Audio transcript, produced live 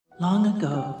Long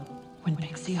ago, when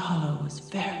Pixie Hollow was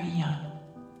very young,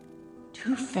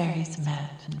 two fairies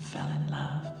met and fell in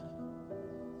love.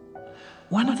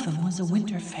 One of them was a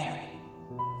winter fairy,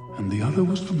 and the other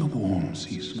was from the warm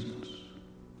seasons.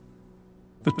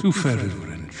 The two fairies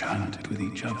were enchanted with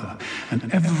each other,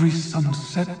 and every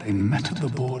sunset they met at the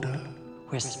border,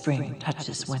 where spring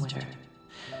touches winter.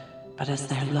 But as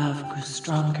their love grew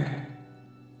stronger,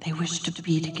 they wished to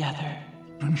be together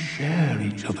and share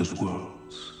each other's worlds.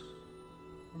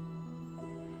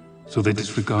 So they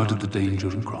disregarded the danger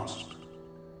and crossed.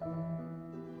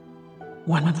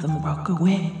 One of them broke a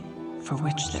wing, for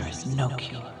which there is no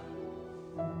cure.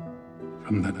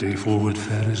 From that day forward,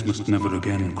 fairies must never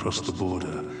again cross the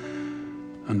border,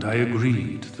 and I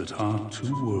agreed that our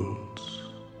two worlds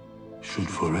should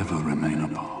forever remain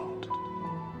apart.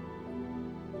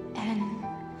 And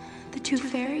the two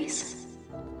fairies?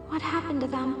 What happened to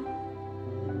them?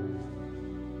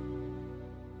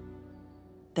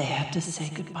 They had to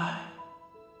say goodbye.